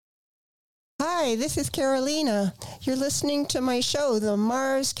Hi, this is Carolina. You're listening to my show, The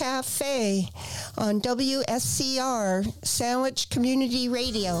Mars Cafe, on WSCR, Sandwich Community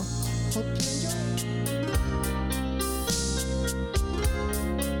Radio. Hope you enjoy.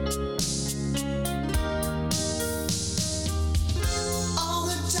 All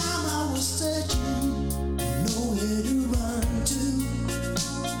the time I was searching, nowhere to run to.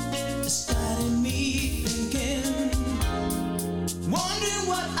 It started me thinking, wondering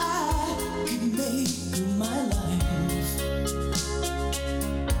what I could make of my life,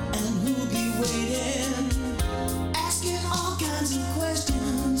 and who'll be waiting, asking all kinds of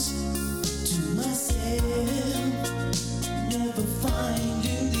questions to myself, never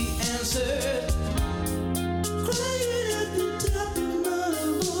finding the answer, crying at the top of my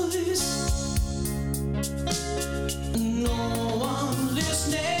voice, no one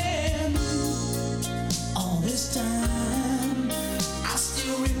listening. All this time I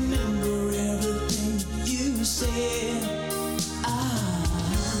still remember everything you said.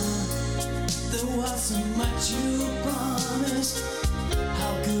 There was so much you promised.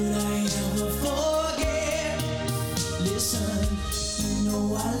 How could I ever forget? Listen, you know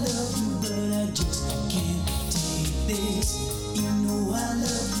I love you, but I just can't take this. You know I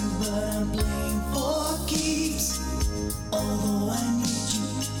love you, but I'm playing for keeps. Although I need you,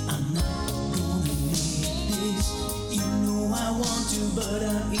 I'm not gonna make this. You know I want to, but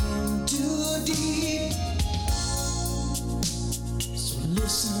I'm in too deep. So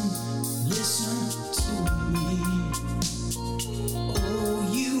listen to me. Oh,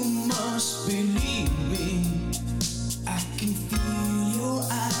 you must believe me. I can feel your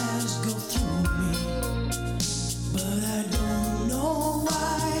eyes go through me, but I don't know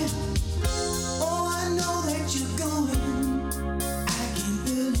why. Oh, I know that you're going. I can't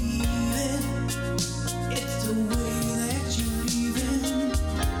believe it. It's the way that you're leaving.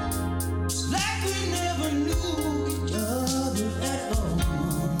 It's like we never knew each other at all.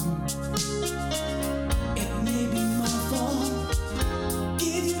 It may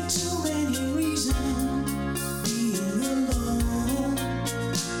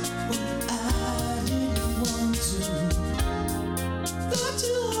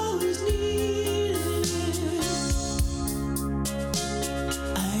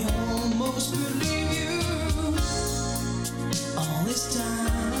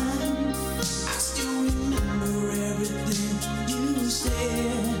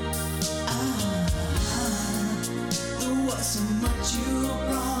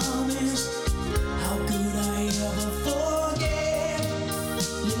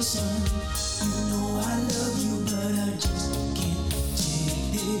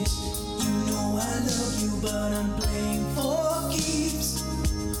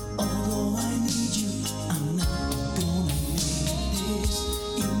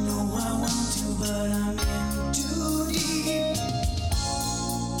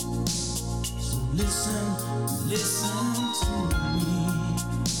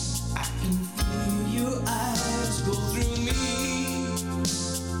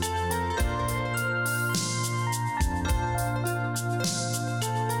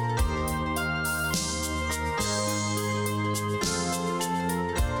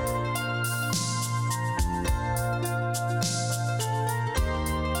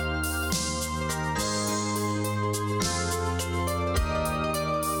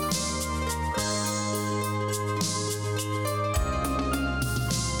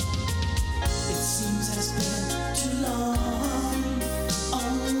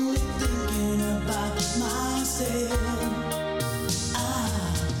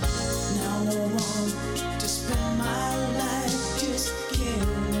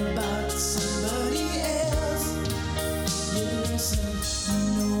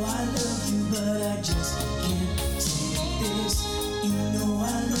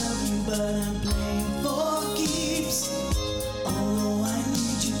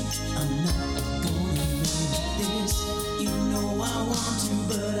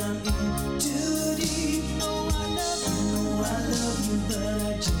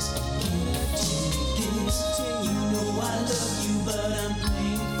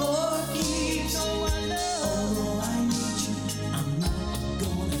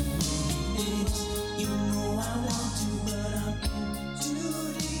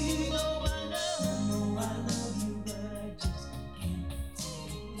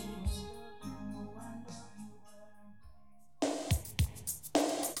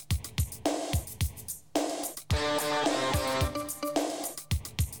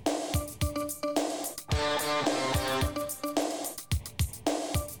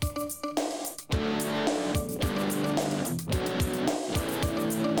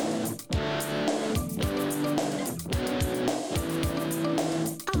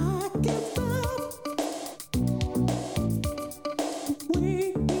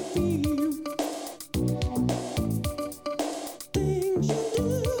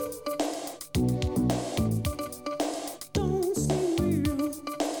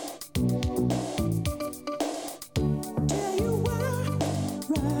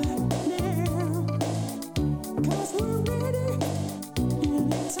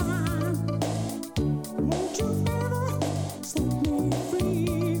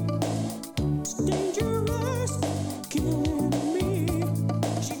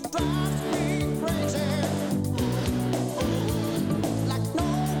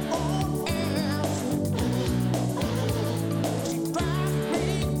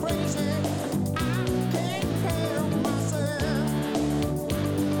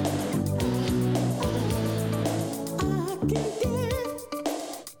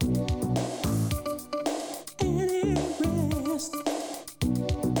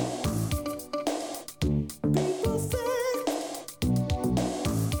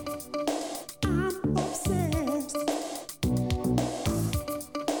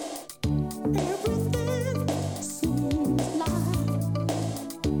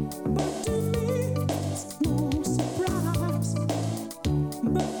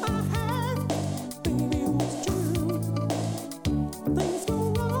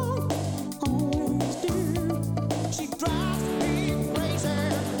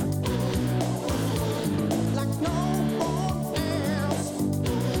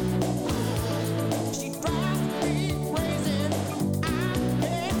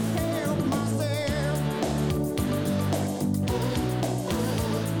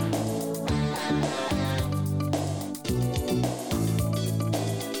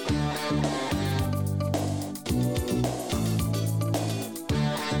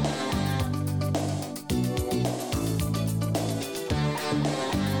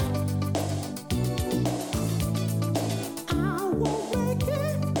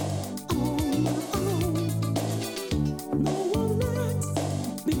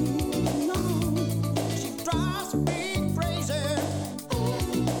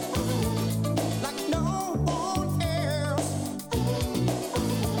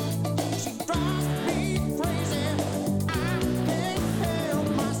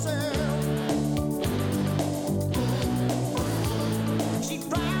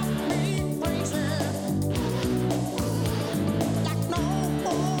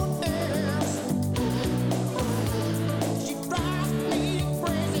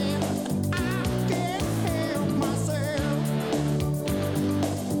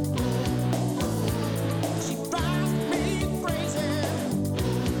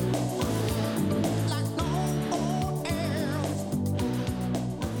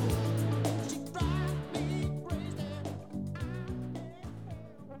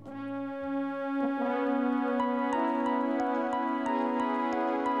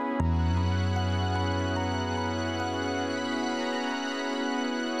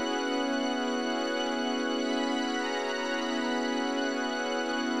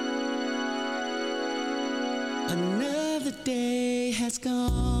Another day has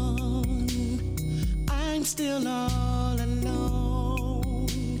gone. I'm still all alone.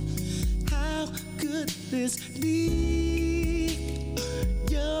 How could this be?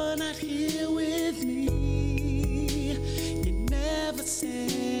 You're not here with me. You never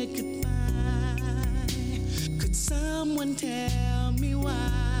said goodbye. Could someone tell me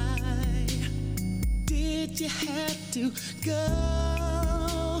why? Did you have to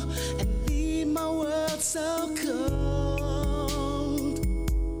go and leave my world so cold?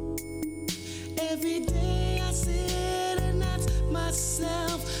 Every day I sit and ask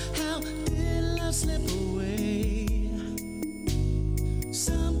myself, how did love slip away?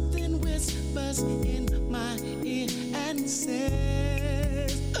 Something whispers in my ear and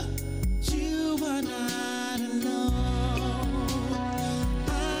says, you are not alone.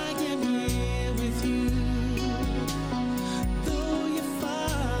 I am here with you. Though you're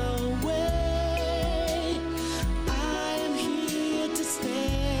far away, I am here to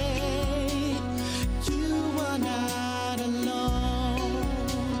stay. You are not alone.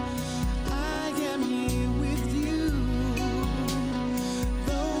 I am here with you.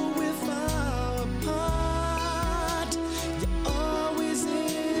 Though we're far apart, you're always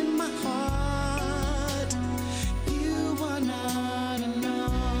in my heart. You are not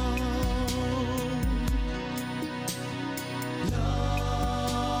alone.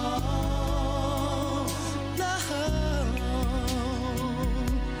 Love,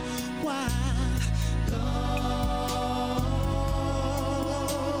 why? Love.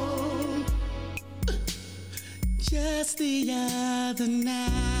 Just the other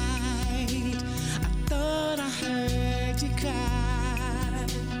night, I thought I heard you cry,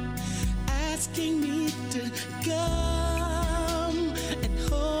 asking me to come and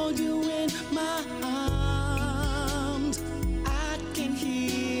hold you in my arms. I can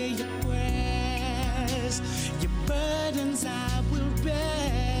hear your prayers, your burdens I will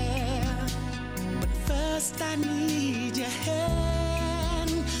bear. But first I need your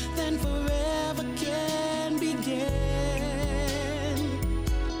hand, then forever can begin.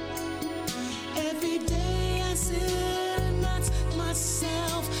 Every day I sit and ask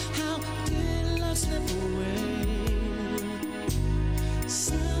myself, how did love slip away?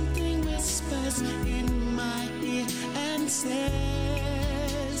 Something whispers in my ear and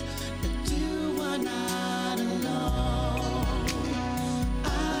says that you are not alone.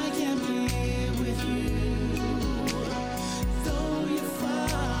 I am here with you. Though you're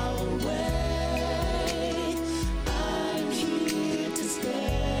far away, I'm here to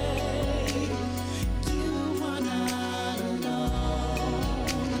stay. You are not alone.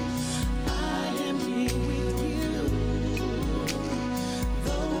 I am here with you.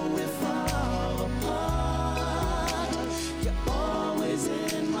 Though we're far apart, you're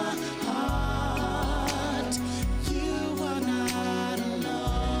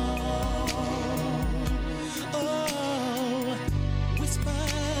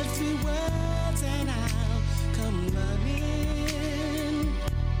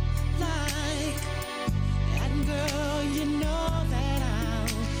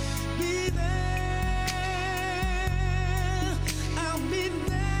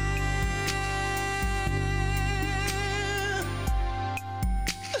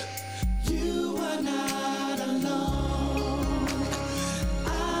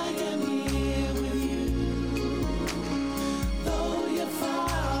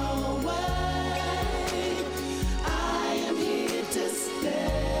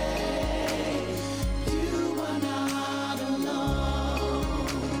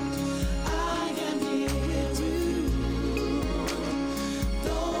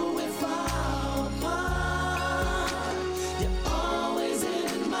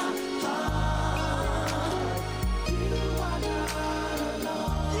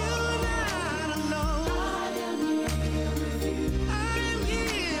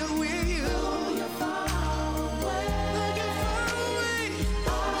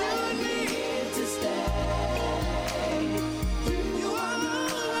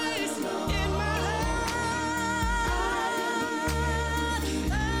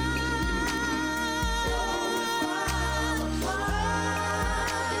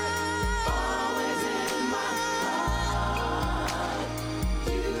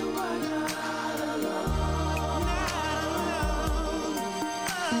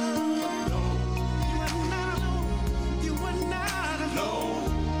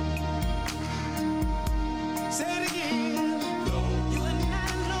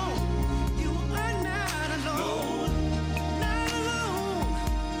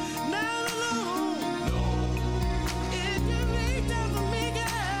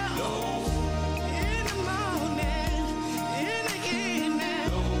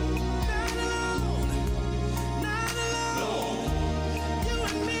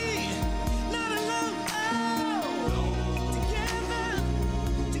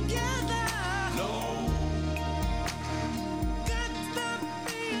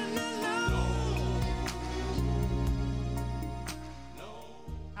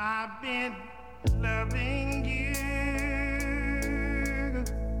I've been loving you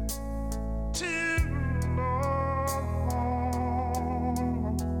too long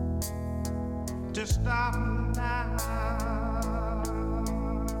to stop now.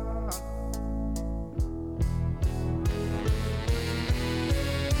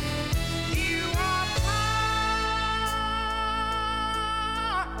 You are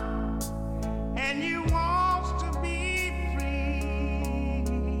mine, and you want to be free.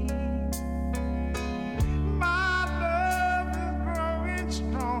 My love is growing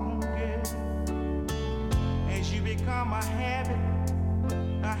stronger as you become a habit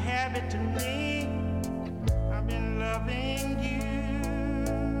to me. I've been loving you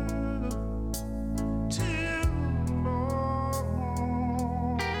too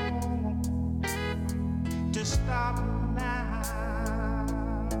long to stop now.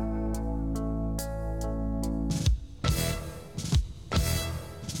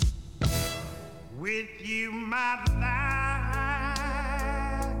 With you, my life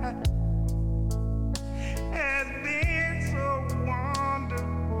has been so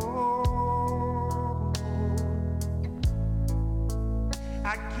wonderful.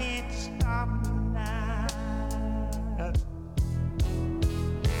 I can't stop now.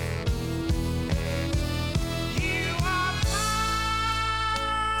 You are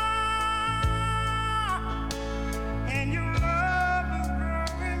mine, and your love is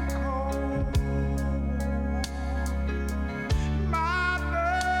growing cold. My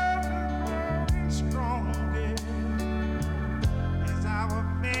love is growing stronger as our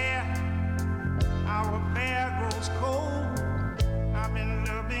affair grows cold. I've been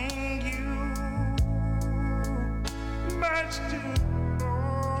loving you much too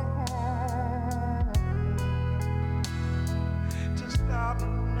long to stop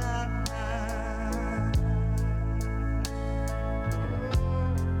now.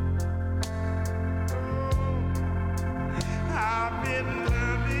 I've been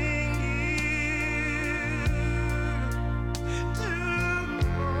loving you too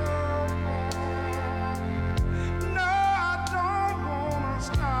long. No, I don't wanna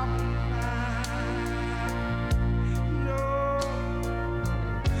stop now. No,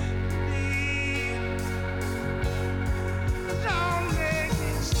 please don't make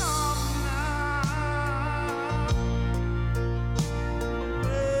me stop now.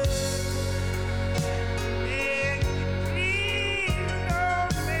 Beg you, please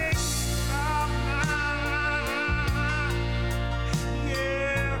don't make me stop now.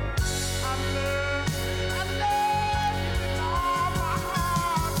 Yeah, I love you with all my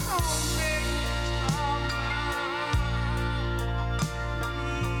heart. Don't make me stop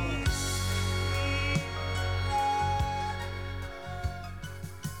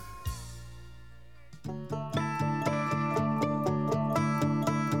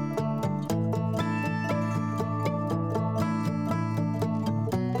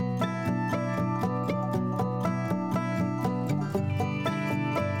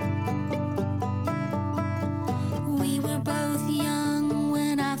We were both young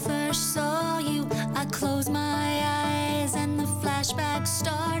when I first saw you. I close my eyes and the flashback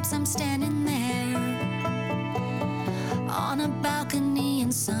starts. I'm standing there on a balcony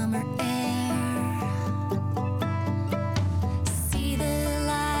in summer air. See the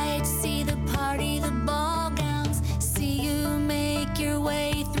lights, see the party, the ball gowns. See you make your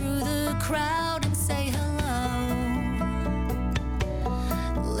way through the crowd and say hello.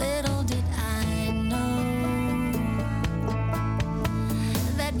 Little did I know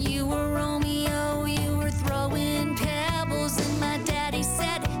that you were Romeo, you were throwing pebbles, and my daddy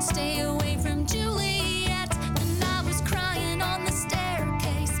said, stay away from Juliet. And I was crying on the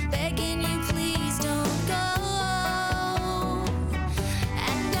staircase, begging you, please don't go.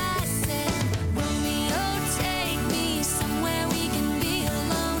 And I said, Romeo, take me somewhere we can be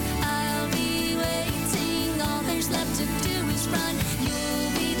alone. I'll be waiting, all there's left to do is run.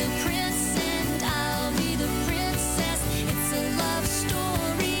 You'll be the prince and I'll be the princess. It's a love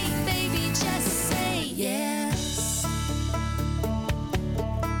story, baby, just say yes.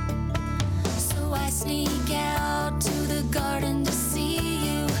 So I sneak out to the garden to see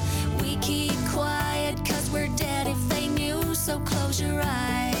you. We keep quiet cause we're dead if they knew. So close your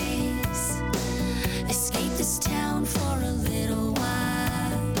eyes, escape this town for a little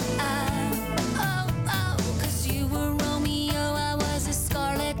while. Cause you were Romeo, I was a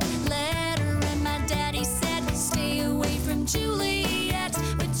scarlet letter, and my daddy said, stay away from Juliet.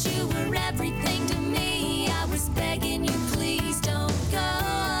 But you were everything to me, I was begging you, please don't go.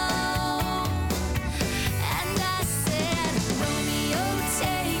 And I said, Romeo,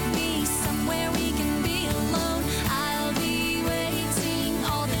 take me somewhere we can be alone. I'll be waiting,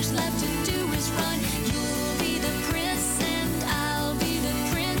 all the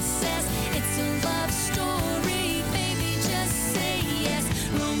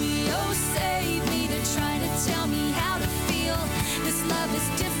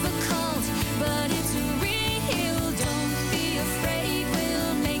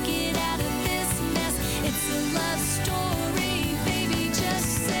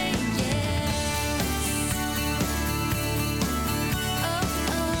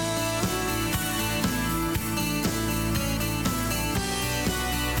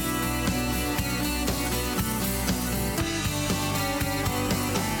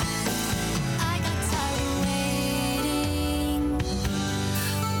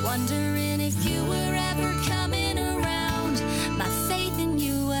wondering if you were ever coming around. My faith in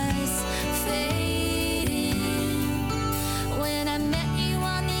you was fading when I met you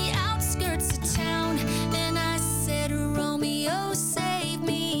on the outskirts of town, and I said, Romeo, save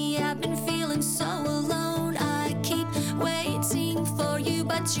me. I've been feeling so alone. I keep waiting for you,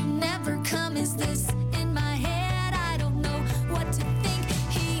 but you never come. Is this in my head? I don't know what to think.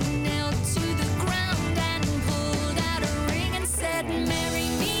 He knelt to the ground and pulled out a ring and said, marry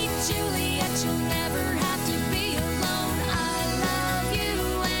me, Juliet, you'll never have to be alone. I love you,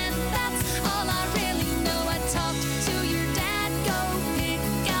 and that's all I really know. I talked to your dad, go pick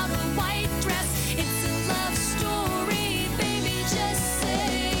out a white dress. It's a love story, baby, just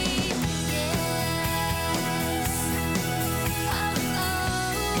say yes. Oh,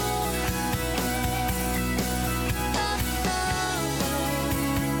 oh.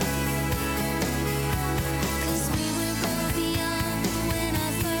 Cause we were both young when I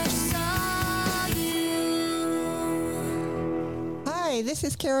first saw you. Hi, this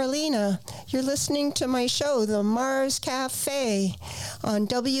is Carolina. You're listening to my show, The Mars Cafe, on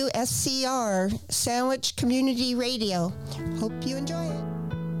WSCR, Sandwich Community Radio. Hope you enjoy it.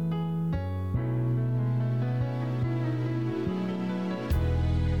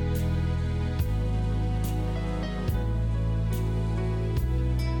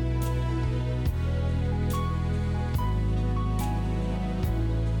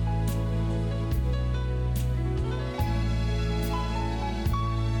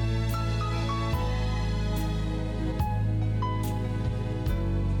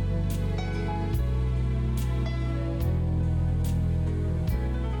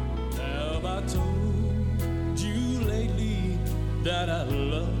 Have I told you lately that I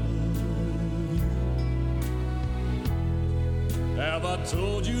love you? Have I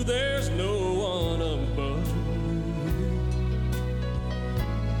told you there's no one above you?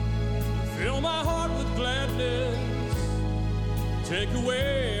 Fill my heart with gladness, take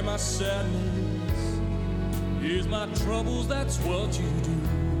away my sadness. Ease my troubles, that's what you do.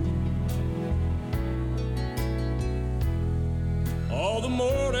 All the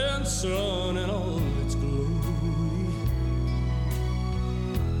morning sun and all its glory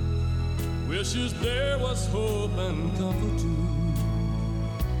wishes there was hope and comfort too.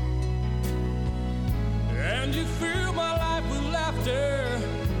 And you fill my life with laughter,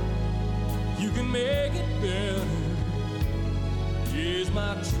 you can make it better. Ease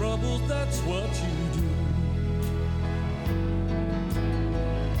my troubles, that's what you do.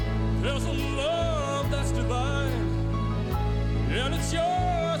 There's a love that's divine, and it's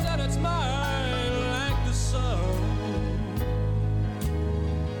yours and it's mine like the sun.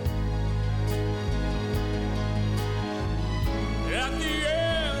 At the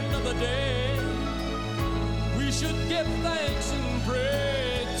end of the day, we should give thanks and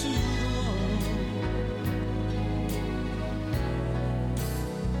pray to the one.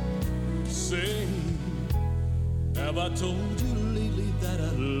 Say, have I told you lately that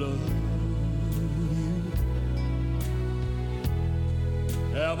I love you?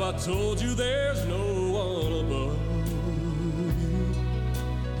 Have I told you there's no one above you?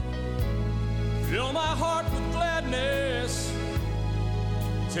 Fill my heart with gladness,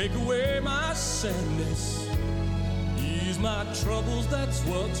 take away my sadness. Ease my troubles, that's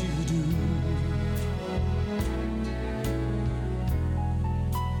what you do.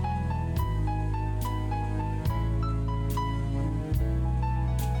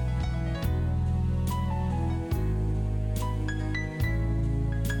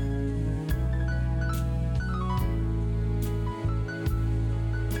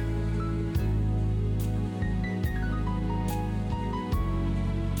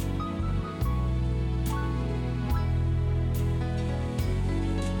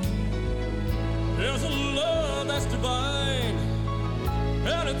 There's a love that's divine,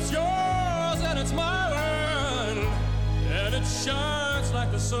 and it's yours and it's mine, and it shines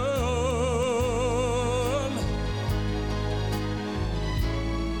like the sun.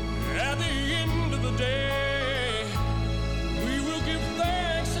 At the end of the day, we will give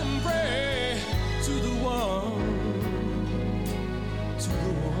thanks and pray to the one, to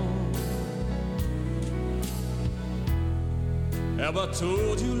the one. Have I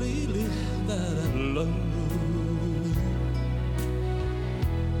told you lately that I love you?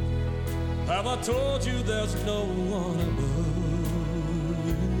 Have I told you there's no one above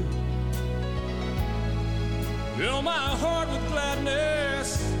you? Fill my heart with gladness,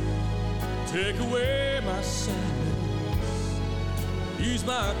 take away my sadness. Ease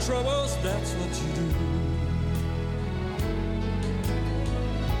my troubles, that's what you do.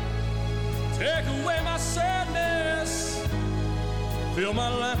 Take away my sadness, Fill my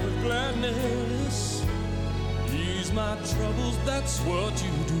life with gladness, ease my troubles, that's what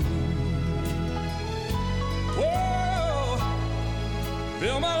you do. Whoa,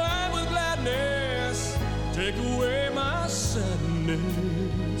 fill my life with gladness, take away my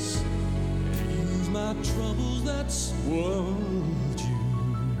sadness, ease my troubles, that's what you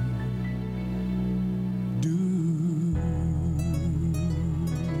do.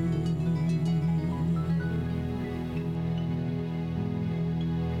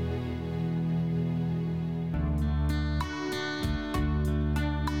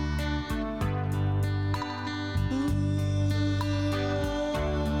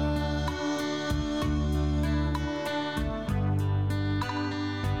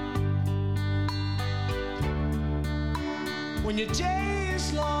 When your day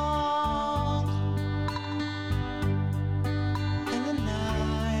is long and the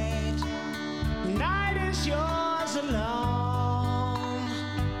night is yours alone,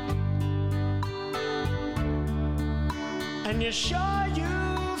 and you're sure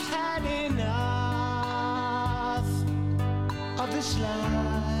you've had enough of this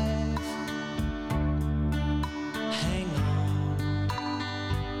life, hang on.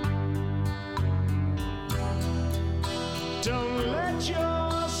 Don't let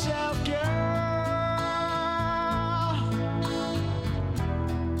yourself go,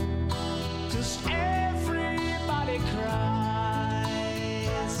 'cause everybody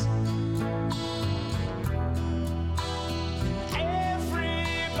cries,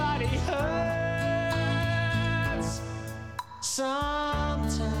 everybody hurts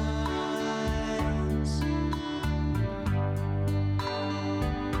sometimes.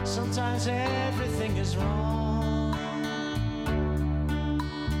 Sometimes everything is wrong.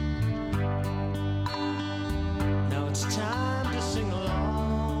 It's time to sing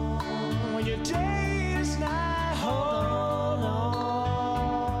along. When your day is nigh, hold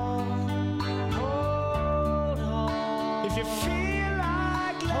on. If you feel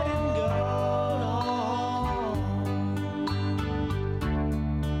like letting go,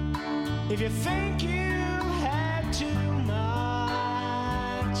 if you think you had too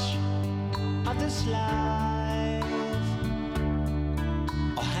much of this life,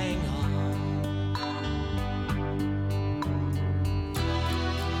 oh, hang on.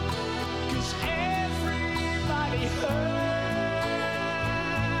 'Cause everybody hurts.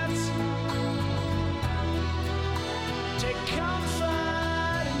 Take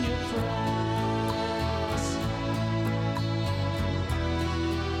comfort in your prayers.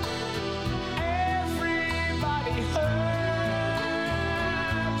 Everybody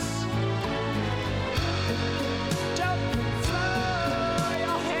hurts. Don't throw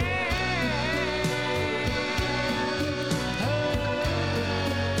your hand.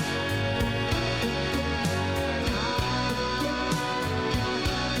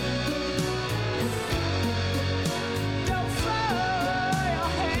 Don't throw your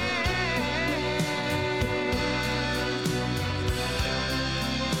hand.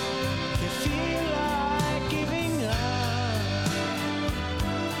 If you feel like giving up,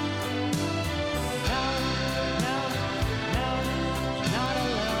 no, not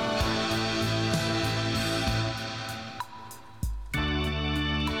alone.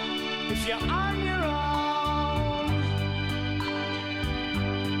 If you're on your own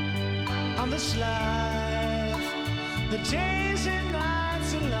on this life, the days and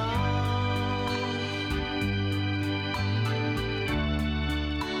nights are long.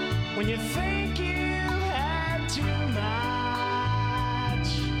 When you think you had too much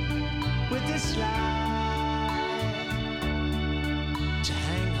with this life, to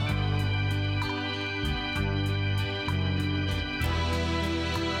hang on.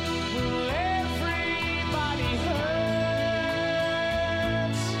 Well, everybody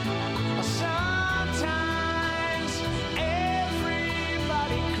hurts. Sometimes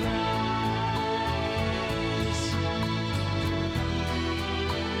everybody cries.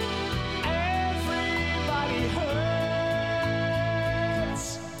 Everybody hurts.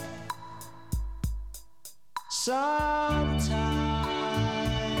 Sometimes.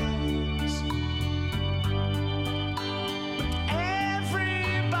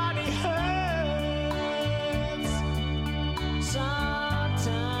 Everybody hurts.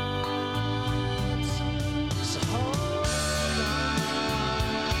 Sometimes. So hold on.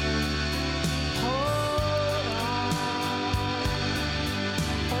 Hold on.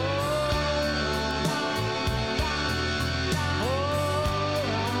 Hold on. Hold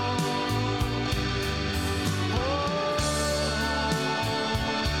on.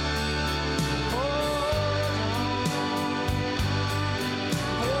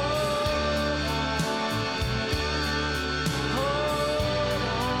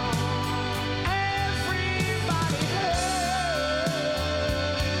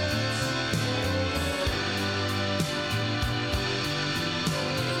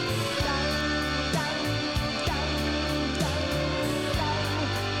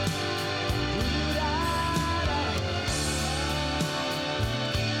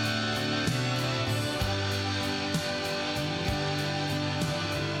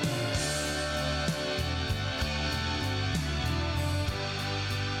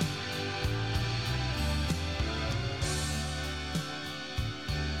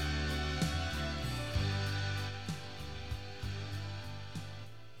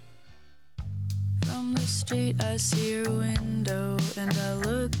 from the street, I see your window and I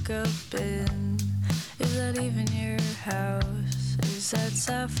look up in. Is that even your house? Is that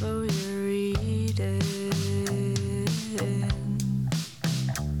Sappho you're reading?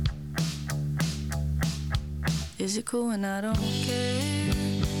 Is it cool when I don't care?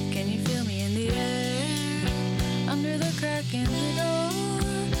 Can you feel me in the air? Under the crack in the door,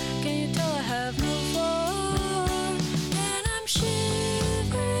 can you tell I have no floor? And I'm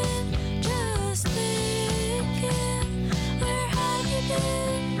shivering, just thinking, where have you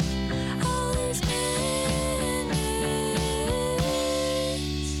been all these minutes?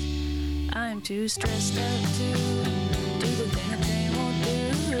 I'm too stressed out to do the thing a train won't do.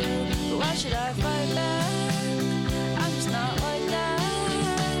 But why should I fight back? I'm just not like that.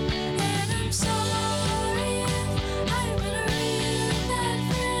 And I'm sorry if I've been a real bad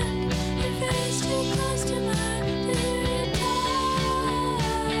friend. Your face too close to mine to talk.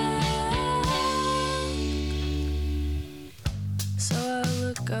 So I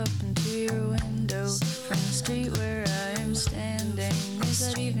look up into your window from the street where I am standing. Is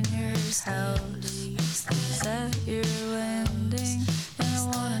that even your house? Is that your landing? And I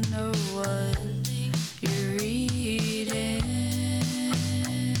wanna know what you're reading.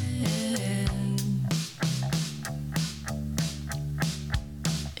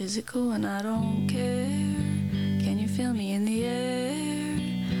 Is it cool when I don't care? Can you feel me in the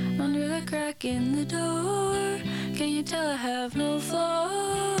air? Under the crack in the door, can you tell I have no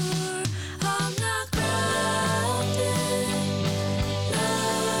floor? I'm not grounded.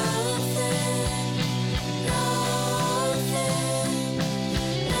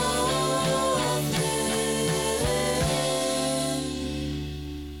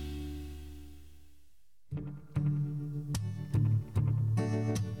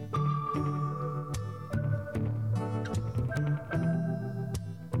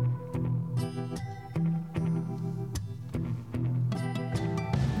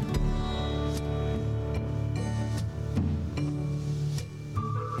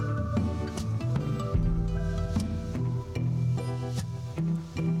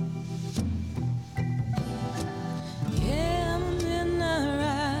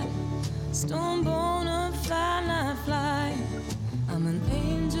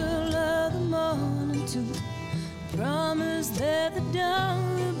 That the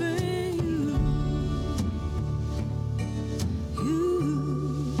dawn will bring you.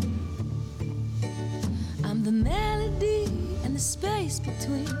 I'm the melody and the space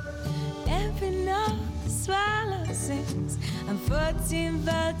between every note the swallow sings. I'm 14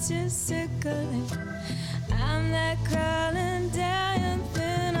 vultures circling. I'm that crawling down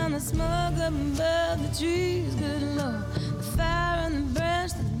thin on the smoke up above the trees. Good Lord, the fire on the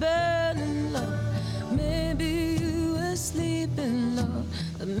branch that's burning low. Maybe sleeping, Lord,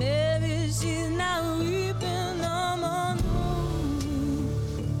 but maybe she's not weeping no more.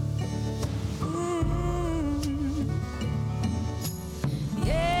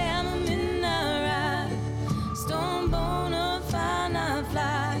 Yeah, I'm a midnight ride, stone bone of fire night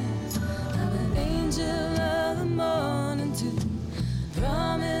fly. I'm an angel of the morning too.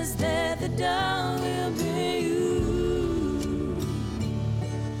 Promise that the dawn will bring you.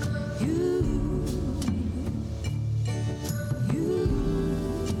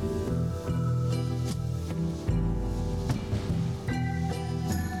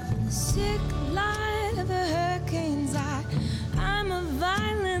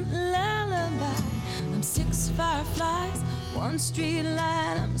 Fireflies, one street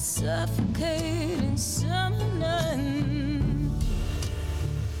light, I'm suffocating summer night.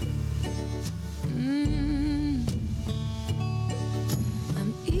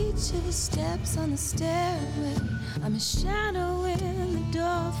 I'm each of the steps on the stairway. I'm a shadow in the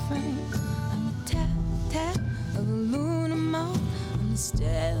door frame. I'm the tap, tap of a lunar moth. I'm the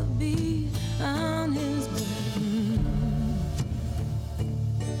stale bee on his brain.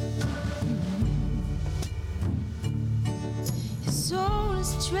 Soul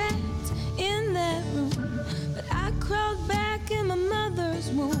is trapped in that room, but I crawled back in my mother's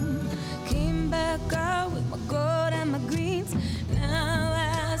womb. Came back out with my gold and my greens. Now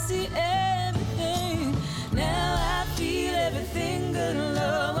I see everything. Now I feel everything. Good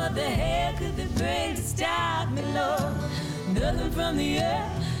Lord, what the hell could they bring to stop me, Lord? Nothing from the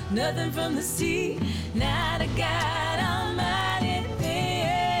earth, nothing from the sea. Not a God Almighty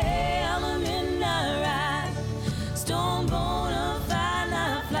thing. I'm a midnight ride, stone bone.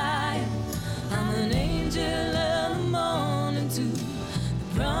 I'm an angel of the morning too. The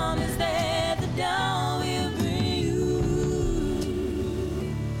promise that the dawn will bring you.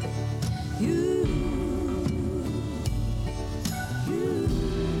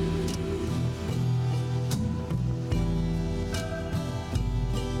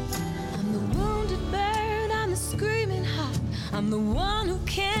 the one who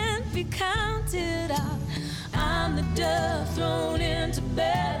can't be counted out. I'm the dove thrown into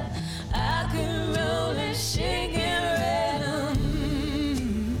bed. I can roll and shake and rattle.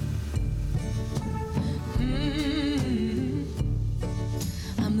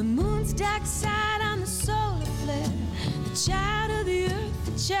 I'm the moon's dark side, I'm the solar flare, the child of the earth,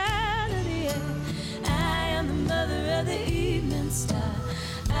 the child of the air. I am the mother of the evening star.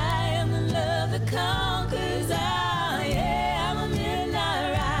 I am the love that conquers all. Yeah, I'm a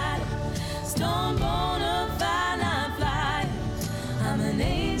midnight rider, stone-born of fire, night flyer. I'm an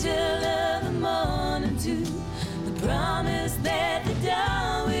angel of the morning too, the promise that the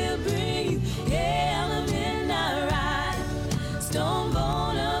dawn will bring you. Yeah, I'm a midnight rider,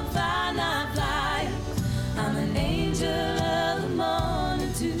 stone-born of fire, night flyer. I'm an angel of the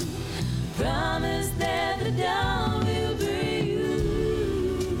morning too, promise that the dawn will bring you.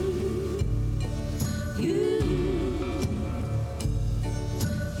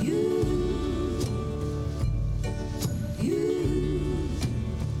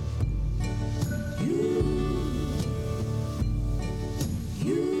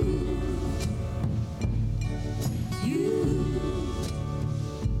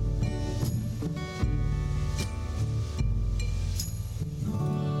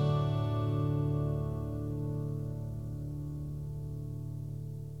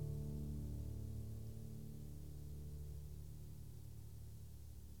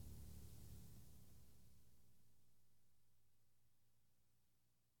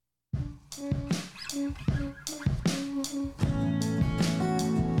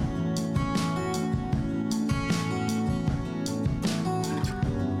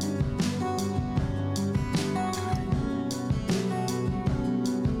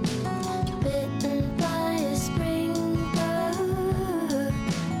 Bitten by a spring bug,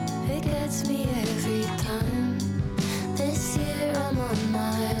 it gets me every time. This year I'm on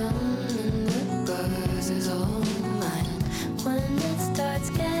my own and the buzz is all mine. When it starts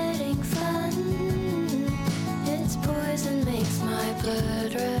getting fun, its poison makes my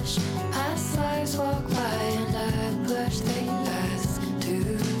blood rush. Past lives walk by and I push, they ask to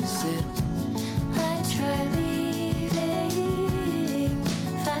sit. I try leaving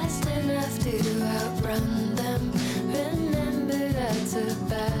fast enough to outrun them. Remember that's a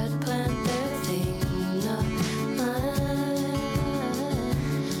bad plan, their thing, not mine.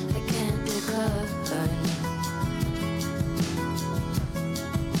 I can't decline.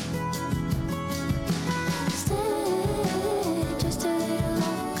 Stay just a little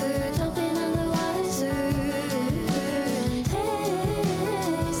longer, don't be none the wiser. Hey,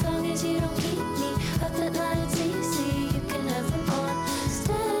 as long as you don't keep me up at night, it's easy, you can have them on.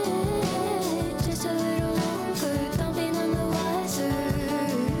 Stay just a little longer, don't be none the wiser.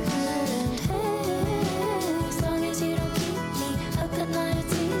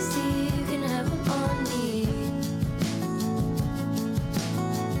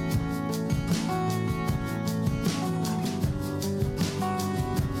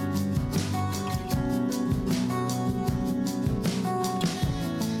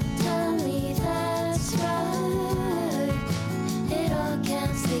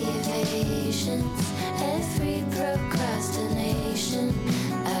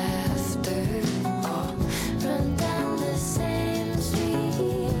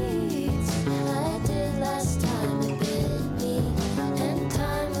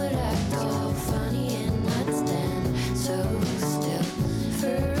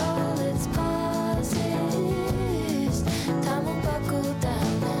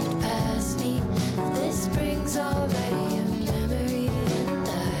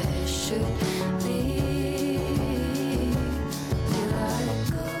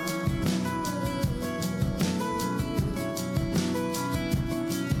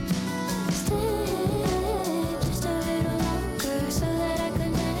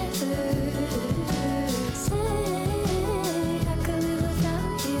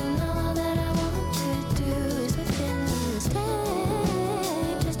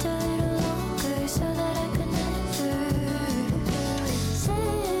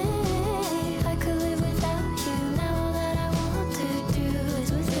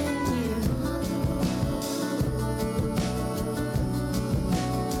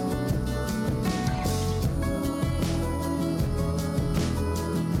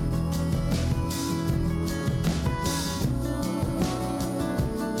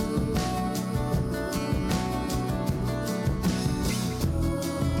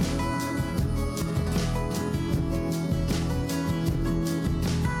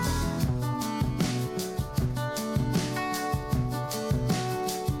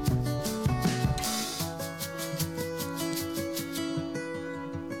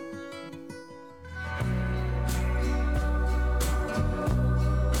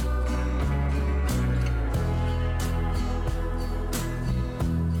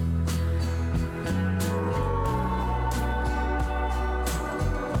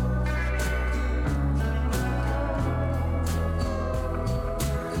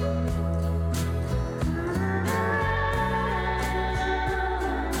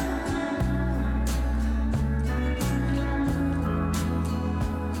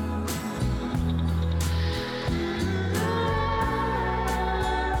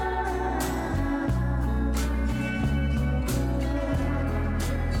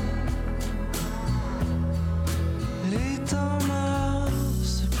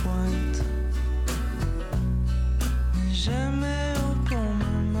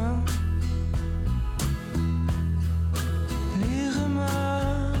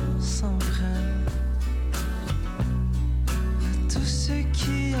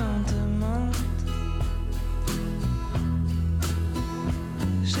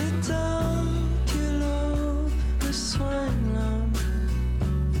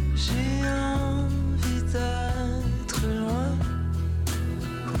 J'ai envie d'être loin.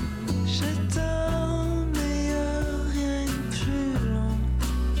 J'attends, mais y'a rien de plus long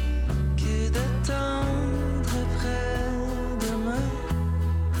que d'attendre près de moi.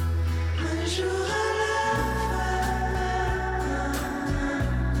 Un jour à la fois,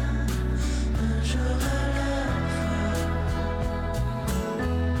 un jour à la fois,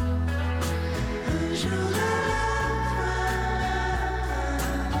 un jour à la fois,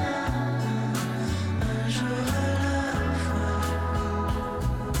 un jour à la fois.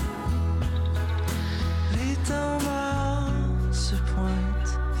 Les temps morts se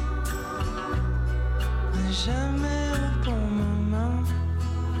pointent, mais jamais au bon moment.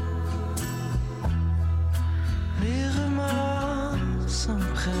 Les remords s'en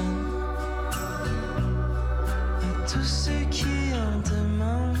prennent à tous ceux qui en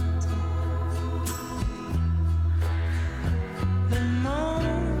demandent. Le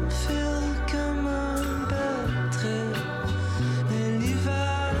monde file comme un bel trait, et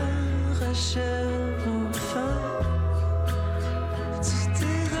l'hiver achève enfin. Tu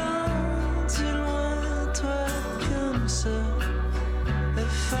t'es rendu loin, toi, comme ça, et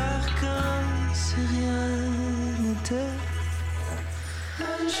faire comme si rien n'était.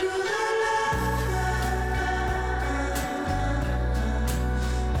 Un jour à la fois,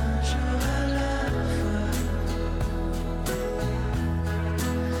 un jour à la fois,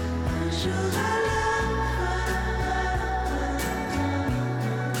 un jour à la fois,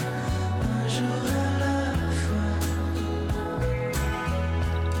 un jour à la fois,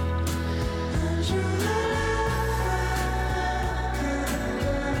 un jour à la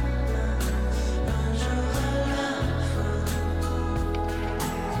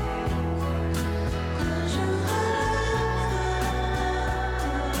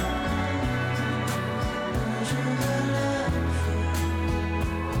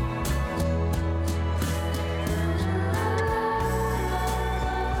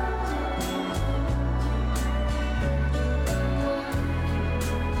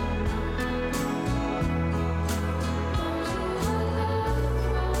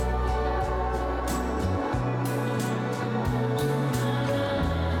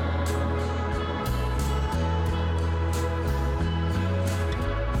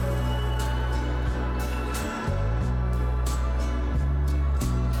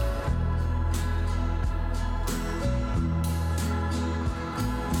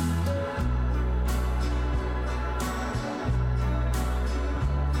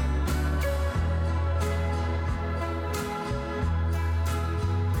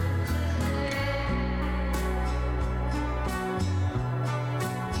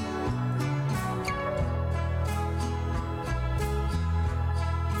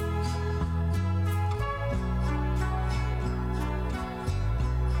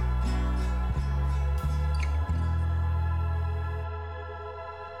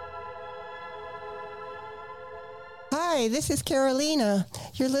Hi, this is Carolina.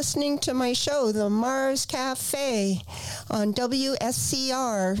 You're listening to my show, The Mars Cafe, on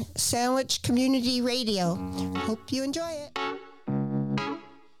WSCR, Sandwich Community Radio. Hope you enjoy it.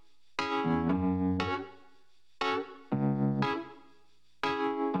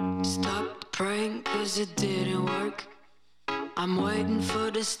 Stopped praying 'cause it didn't work. I'm waiting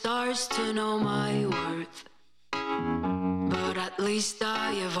for the stars to know my worth. But at least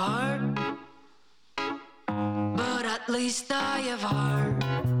I have heart. But at least I have heart.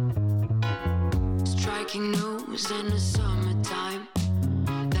 Striking news in the summertime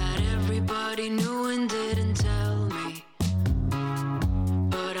that everybody knew and didn't tell me.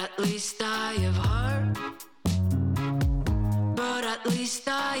 But at least I have heart. But at least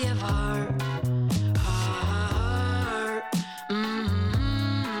I have heart. Heart.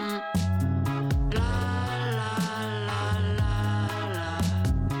 Mm-hmm. La la la la la.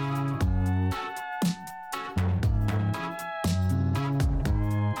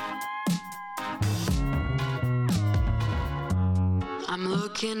 I'm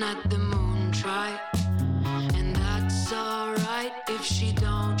looking at the moon try, and that's alright if she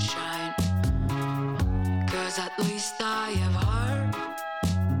don't shine. 'Cause at least I have heart.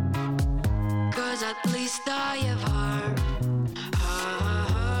 'Cause at least I have heart.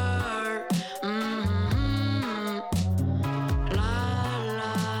 Heart. Mm-hmm. La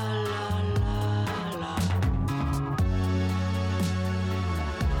la la la la.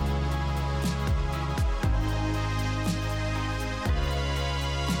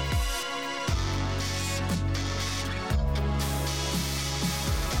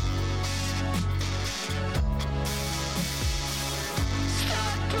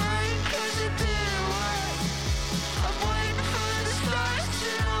 Stop praying 'cause it didn't work.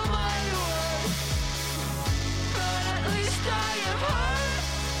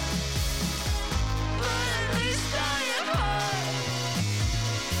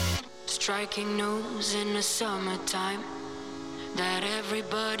 striking news in the summertime that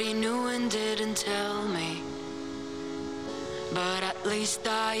everybody knew and didn't tell me. But at least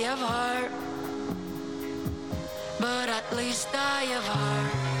I have heart. But at least I have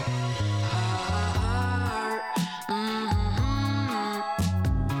heart. Heart.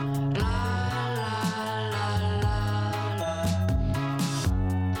 La la la la la.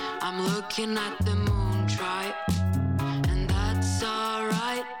 I'm looking at the moon try, and that's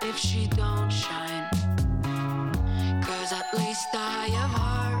alright if she don't shine. 'Cause at least I have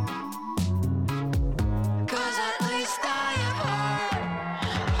heart. 'Cause at least I have heart.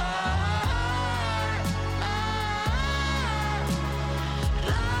 Heart.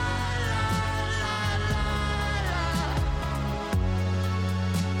 La la la la la.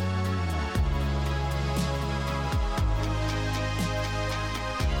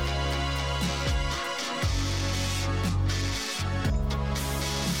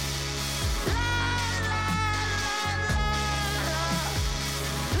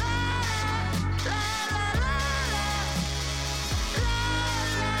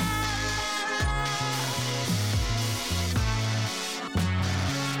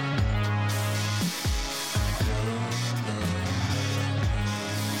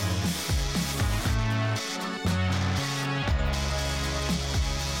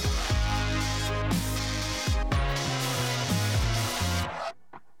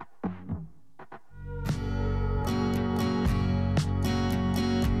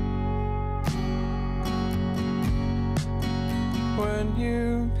 When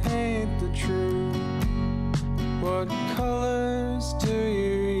you paint the truth, what colors do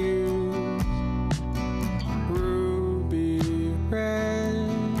you use? Ruby red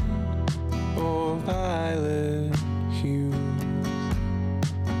or violet hues?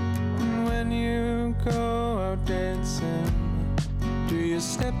 And when you go out dancing, do you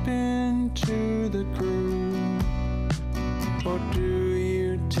step into the groove? Or do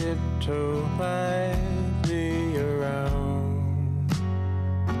you tiptoe lightly around?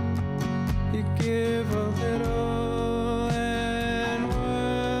 You give a little, and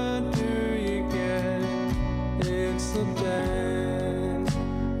what do you get? It's the dance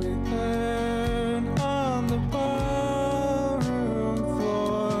we learn on the ballroom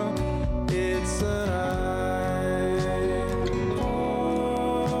floor. It's an eye for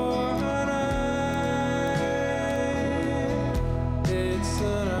an eye. It's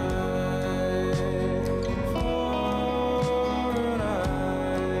an eye for an eye.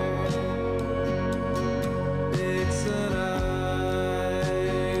 It's an eye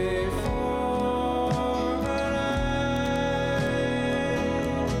for an eye.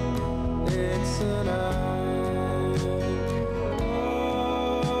 It's an eye for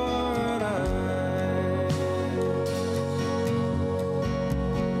an eye.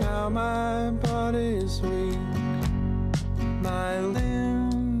 Now my body is weak, my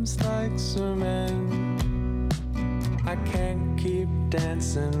limbs like cement. I can't keep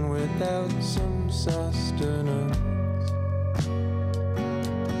dancing without some sustenance.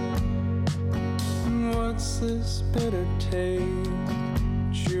 What's this bitter taste?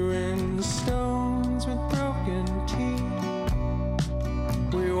 Chewing stones with broken teeth.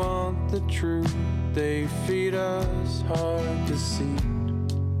 We want the truth, they feed us hard deceit.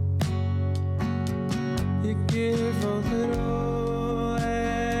 You give a little,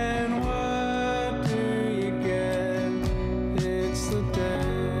 and what do you get? It's the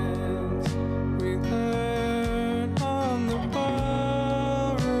dance we learn on the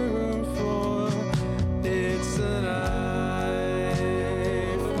ballroom floor. It's an eye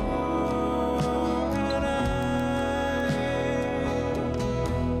for an eye.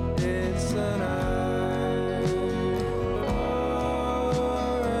 It's an eye for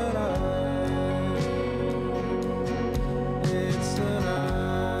an eye. It's an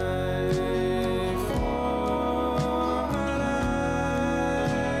eye for an eye.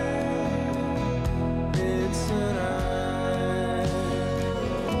 It's an eye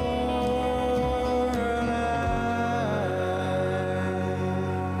for an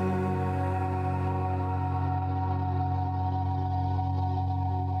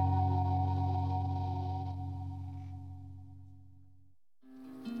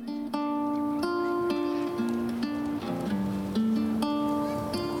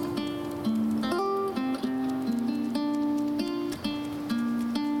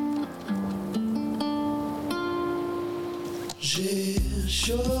J'ai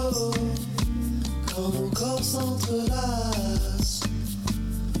chaud quand mon corps s'entrelace.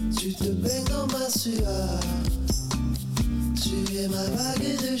 Tu te baignes dans ma sueur. Tu es ma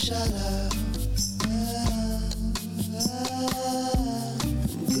vague de chaleur.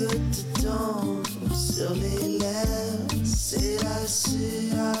 Good to sur les lèvres, c'est la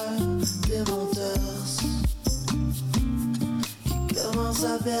sueur de mon torse qui commence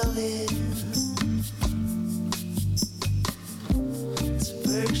à perler. Tu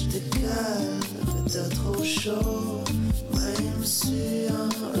veux que je te colle, mais t'as trop chaud. Même si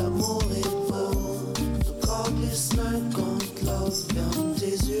l'amour est beau, nos corps glissent l'un contre l'autre. Ferme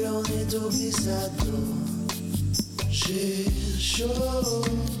tes yeux, on est au glissado. J'ai chaud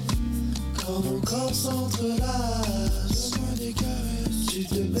quand mon corps s'entrelace. Tu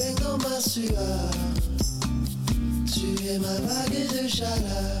te baignes dans ma sueur. Tu es ma vague de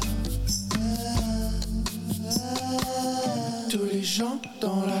chaleur. Tous les gens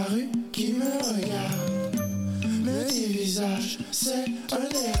dans la rue qui me regardent me dévisagent, c'est un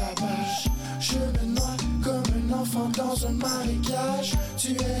dérapage. Je me noie comme un enfant dans un marécage.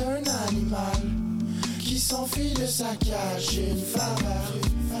 Tu es un animal qui s'enfuit de sa cage. J'ai une faveur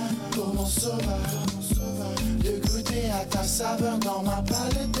pour mon sauveur, de goûter à ta saveur dans ma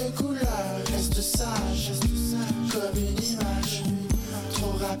palette de couleurs. Reste sage comme une image.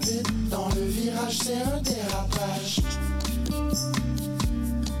 Trop rapide dans le virage, c'est un dérapage.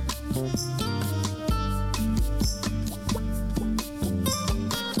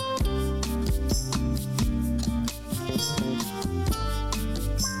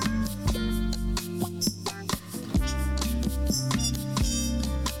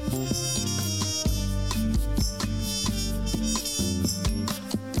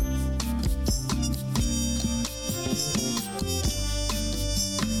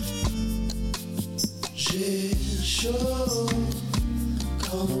 J'ai chaud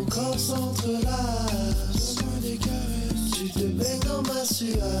quand mon corps s'entrelace. Tu te baignes dans ma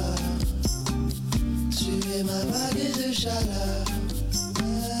sueur. Tu es ma vague de chaleur.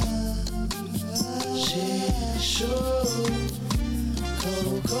 J'ai chaud quand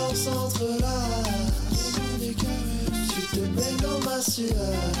mon corps s'entrelace. Tu te baignes dans ma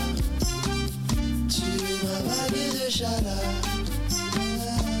sueur. Tu es ma vague de chaleur.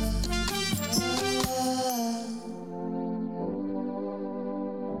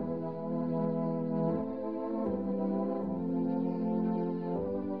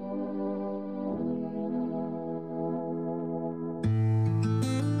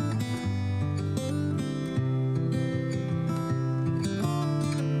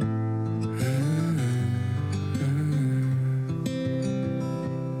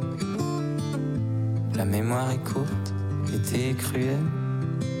 La mémoire est courte, l'été est cruel.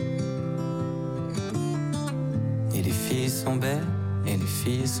 Et les filles sont belles, et les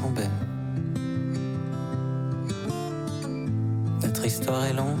filles sont belles. Notre histoire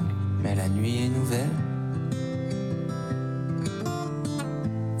est longue, mais la nuit est nouvelle.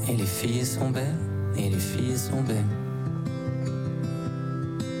 Et les filles sont belles, et les filles sont belles.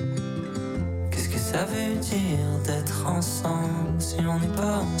 Qu'est-ce que ça veut dire d'être ensemble si on n'est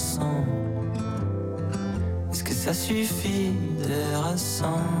pas ensemble? Est-ce que ça suffit de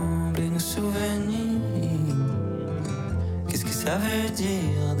rassembler nos souvenirs? Qu'est-ce que ça veut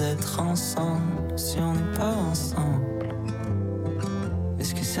dire d'être ensemble si on n'est pas ensemble?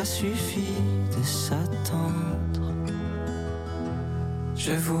 Est-ce que ça suffit de s'attendre?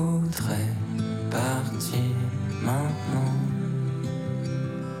 Je voudrais partir maintenant,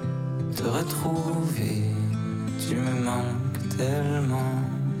 te retrouver, tu me manques tellement.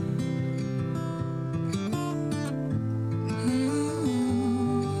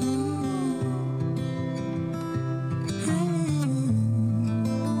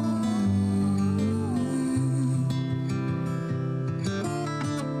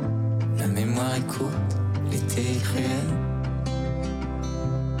 La mémoire est courte, l'été est cruel.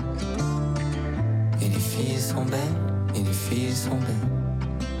 Et les filles sont belles, et les filles sont belles.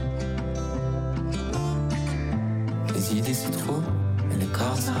 Les idées se trouvent, mais le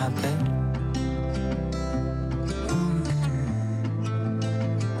corps se rappelle.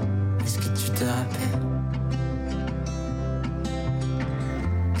 Est-ce que tu te rappelles?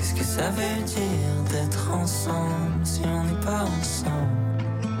 Qu'est-ce que ça veut dire d'être ensemble si on n'est pas ensemble?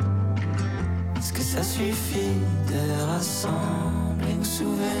 Est-ce que ça suffit de rassembler nos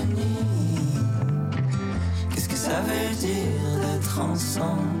souvenirs? Qu'est-ce que ça veut dire d'être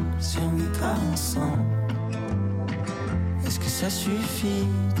ensemble si on n'est pas ensemble? Est-ce que ça suffit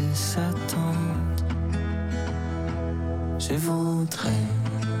de s'attendre? Je voudrais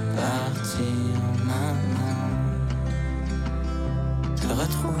partir maintenant, te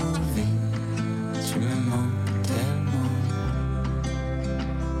retrouver, tu me manques tellement.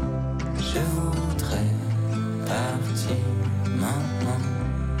 Je voudrais partir maintenant,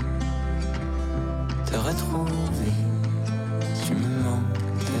 te retrouver, tu me manques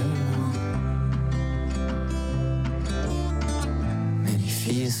tellement.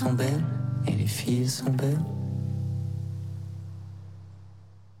 filles sont belles et les filles sont belles.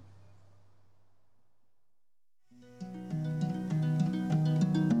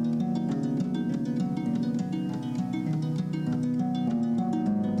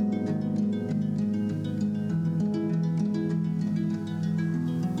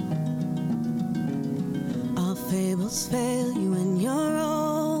 All fables fail you when you're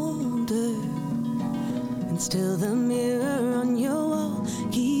older, and still the mirror on your wall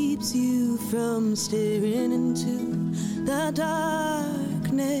keeps you from staring into the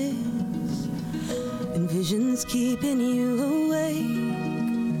darkness, and visions keeping you awake.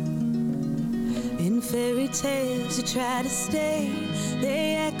 In fairy tales you try to stay,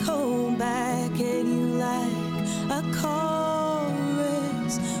 they echo back at you like a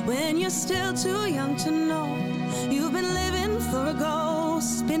chorus. When you're still too young to know, you've been living for a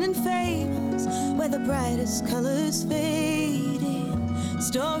ghost, spinning fables where the brightest colors fading.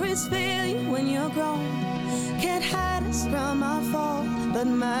 Stories fail you when you're grown, can't hide us from our fall, but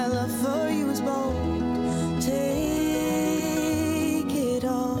my love for you is bold. Take it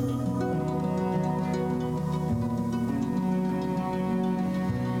all.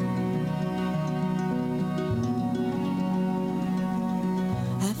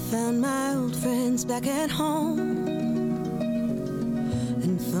 I found my old friends back at home,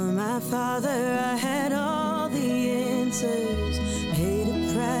 and for my father I had all the answers, paid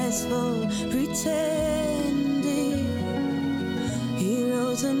a price for pretending.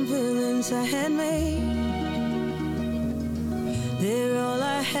 Heroes and villains I had made, they're all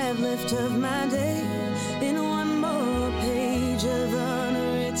I have left of my day, in one more page of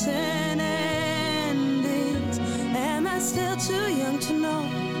unwritten endings. Am I still too young to know?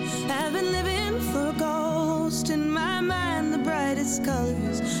 I've been living for a ghost. In my mind the brightest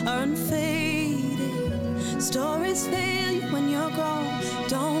colors are unfading. Stories fail you when you're grown,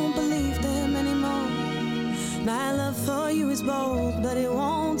 don't believe them anymore. My love for you is bold, but it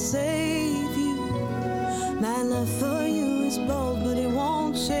won't save you. My love for you is bold, but it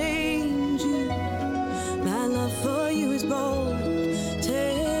won't change you. My love for you is bold.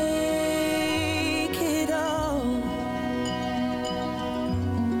 Take it all.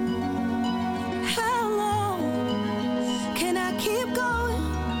 How long can I keep going?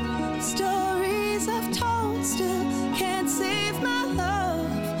 Stories I've told still can't save my love.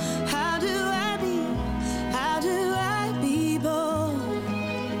 How do I be bold?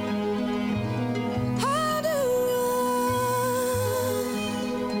 How do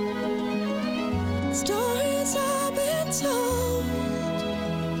I? Stories I've been told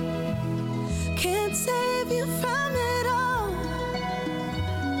can't save you from it all.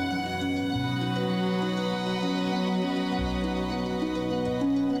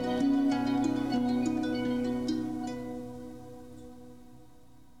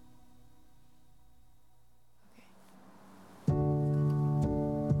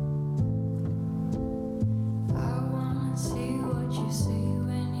 I wanna see what you see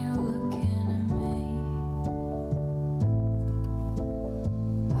when you're looking at me.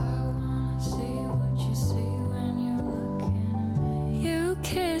 I wanna see what you see when you're looking at me. You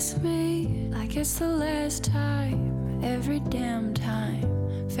kiss me like it's the last time, every damn time,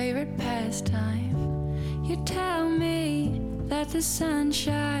 favorite pastime. You tell me that the sun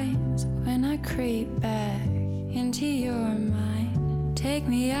shines when I creep back into your mind. Take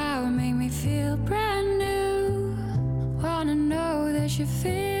me out, make me feel brand new. Wanna know that you're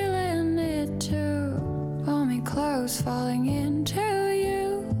feeling it too. Pull me close, falling into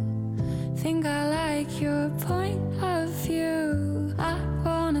you. Think I like your point of view. I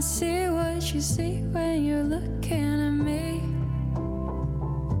wanna see what you see when you're looking at me.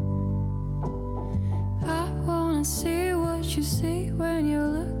 I wanna see what you see when you're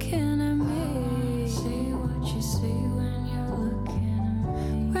looking at me. See what you see when you're looking at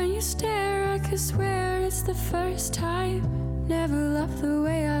me. When you stare, I could swear it's the first time. Never loved the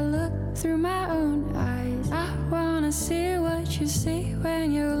way I look through my own eyes. I wanna see what you see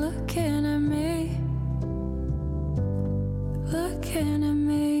when you're looking at me. Looking at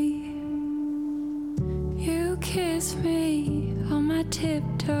me. You kiss me on my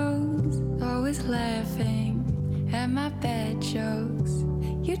tiptoes, always laughing at my bad jokes.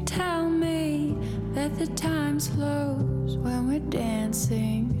 You tell me that the time slows when we're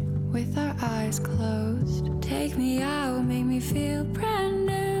dancing with our eyes closed. Take me out, make me feel brand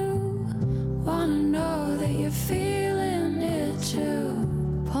new. Wanna know that you're feeling it too.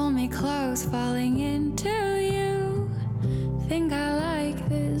 Pull me close, falling into you. Think I like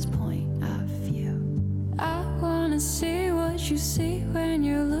this point of view. I wanna see what you see when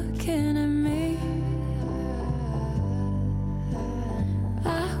you're looking at me.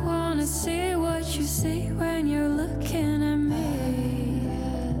 I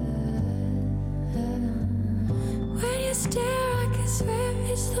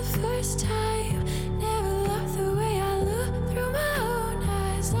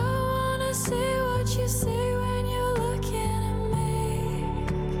what you see when you're looking at me.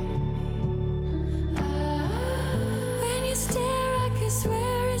 When you stare, I can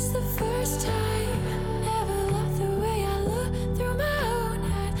swear it's the first time. Never loved the way I look through my own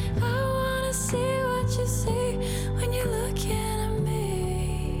eyes. I wanna see what you see when you're looking at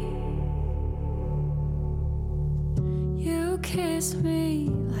me. You kiss me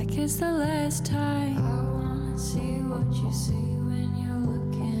like it's the last time. I wanna see what you see when you're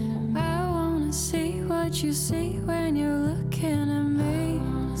looking at me. I wanna see what you see when you're looking at me. I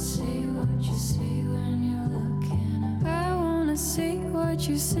wanna see what you see when you're looking at me. I wanna see what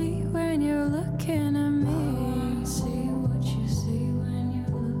you see when you're looking at me. I wanna see what you see when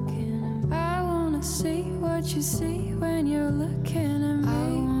you're looking at me. I wanna see what you see when you're looking at me. I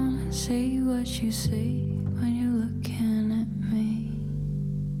wanna see what you see.